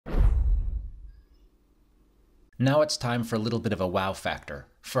Now it's time for a little bit of a wow factor,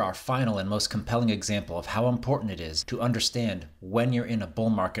 for our final and most compelling example of how important it is to understand when you're in a bull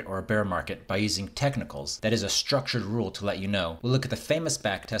market or a bear market by using technicals. That is a structured rule to let you know. We'll look at the famous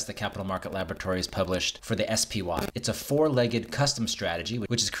backtest that Capital Market Laboratories published for the SPY. It's a four-legged custom strategy,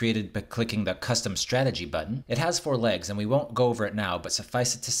 which is created by clicking the Custom Strategy button. It has four legs, and we won't go over it now, but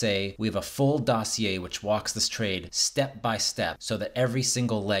suffice it to say, we have a full dossier which walks this trade step by step so that every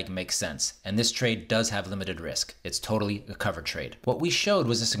single leg makes sense. And this trade does have limited risk. It's totally a covered trade. What we showed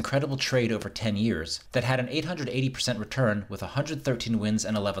was this incredible trade over 10 years that had an 880% return with 113 wins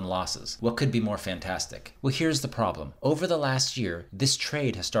and 11 losses. What could be more fantastic? Well, here's the problem. Over the last year, this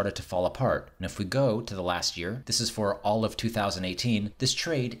trade has started to fall apart. And if we go to the last year, this is for all of 2018, this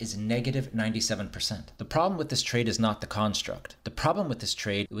trade is negative 97%. The problem with this trade is not the construct. The problem with this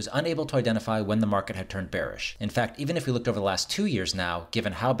trade, it was unable to identify when the market had turned bearish. In fact, even if we looked over the last 2 years now,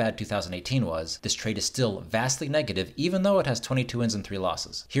 given how bad 2018 was, this trade is still vastly negative, even though it has 22 wins and 3 losses.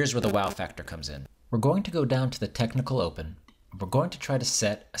 Here's where the wow factor comes in. We're going to go down to the technical open. We're going to try to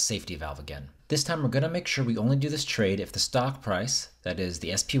set a safety valve again. This time we're going to make sure we only do this trade if the stock price, that is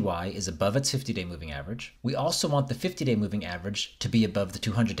the SPY, is above its 50-day moving average. We also want the 50-day moving average to be above the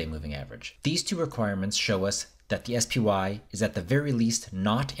 200-day moving average. These two requirements show us that the SPY is at the very least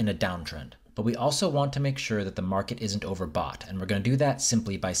not in a downtrend. But we also want to make sure that the market isn't overbought, and we're going to do that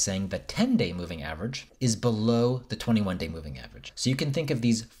simply by saying the 10-day moving average is below the 21-day moving average. So you can think of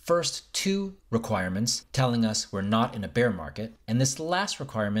these first two requirements telling us we're not in a bear market, and this last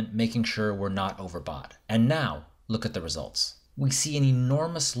requirement making sure we're not overbought. And now, look at the results. We see an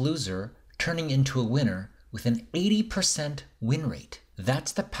enormous loser turning into a winner with an 80% win rate.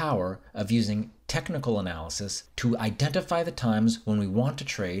 That's the power of using technical analysis to identify the times when we want to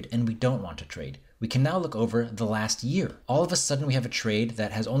trade and we don't want to trade. We can now look over the last year. All of a sudden we have a trade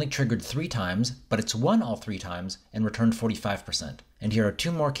that has only triggered 3 times, but it's won all 3 times and returned 45%. And here are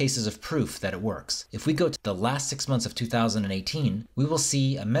 2 more cases of proof that it works. If we go to the last 6 months of 2018, we will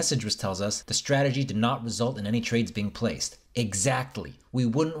see a message which tells us the strategy did not result in any trades being placed. Exactly. We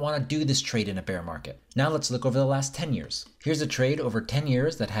wouldn't want to do this trade in a bear market. Now let's look over the last 10 years. Here's a trade over 10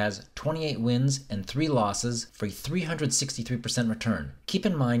 years that has 28 wins and 3 losses for a 363% return. Keep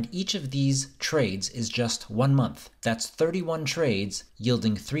in mind, each of these trades is just 1 month. That's 31 trades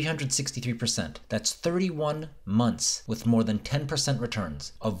yielding 363%. That's 31 months with more than 10%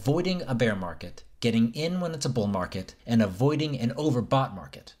 returns. Avoiding a bear market, getting in when it's a bull market, and avoiding an overbought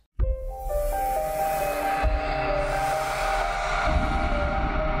market.